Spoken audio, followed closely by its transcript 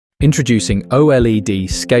Introducing OLED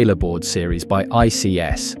Scaler Board Series by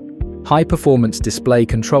ICS. High-performance display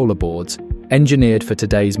controller boards engineered for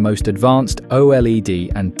today's most advanced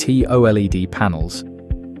OLED and T-OLED panels.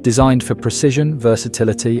 Designed for precision,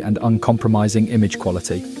 versatility, and uncompromising image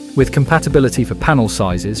quality. With compatibility for panel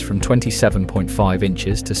sizes from 27.5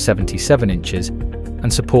 inches to 77 inches,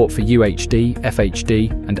 and support for UHD,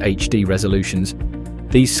 FHD, and HD resolutions,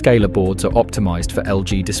 these scaler boards are optimized for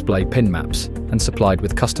LG display pin maps and supplied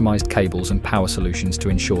with customized cables and power solutions to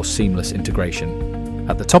ensure seamless integration.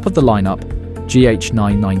 At the top of the lineup,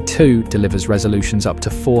 GH992 delivers resolutions up to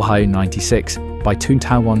 496 by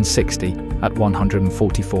 2160 at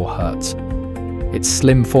 144 Hz. Its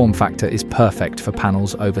slim form factor is perfect for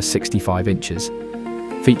panels over 65 inches.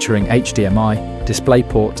 Featuring HDMI,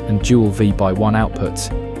 DisplayPort and dual V/1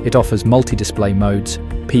 outputs, it offers multi-display modes,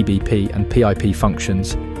 PBP and PIP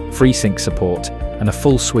functions, FreeSync support, and a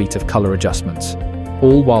full suite of color adjustments,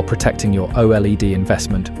 all while protecting your OLED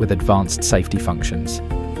investment with advanced safety functions.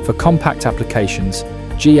 For compact applications,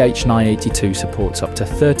 GH982 supports up to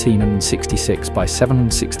 1366 by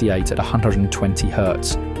 768 at 120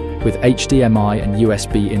 Hz, with HDMI and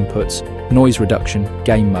USB inputs, noise reduction,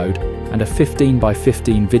 game mode, and a 15 by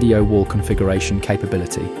 15 video wall configuration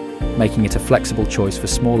capability, making it a flexible choice for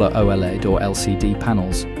smaller OLED or LCD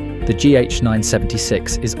panels. The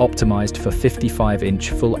GH976 is optimized for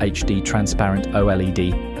 55-inch Full HD transparent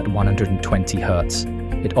OLED at 120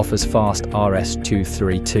 Hz. It offers fast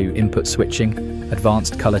RS-232 input switching,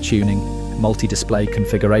 advanced color tuning, multi-display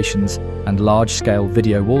configurations, and large-scale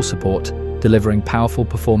video wall support, delivering powerful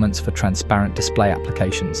performance for transparent display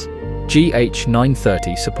applications.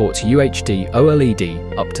 GH930 supports UHD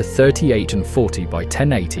OLED up to 38 and 40 by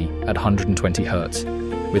 1080 at 120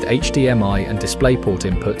 Hz, with HDMI and DisplayPort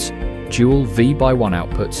inputs, dual V/1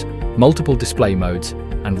 outputs, multiple display modes,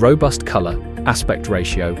 and robust color, aspect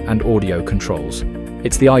ratio, and audio controls.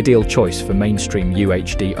 It's the ideal choice for mainstream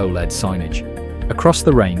UHD OLED signage. Across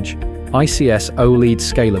the range, ICS OLED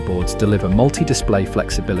scaler boards deliver multi-display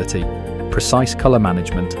flexibility, precise color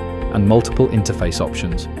management, and multiple interface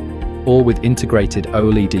options, all with integrated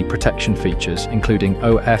OLED protection features including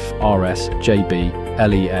OF, RS, JB,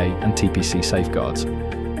 LEA, and TPC safeguards.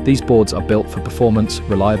 These boards are built for performance,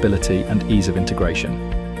 reliability, and ease of integration.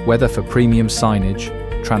 Whether for premium signage,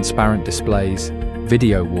 transparent displays,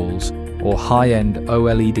 video walls, or high-end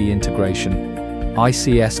OLED integration,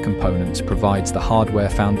 ICS Components provides the hardware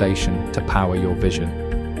foundation to power your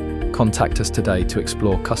vision. Contact us today to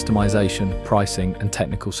explore customization, pricing, and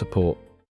technical support.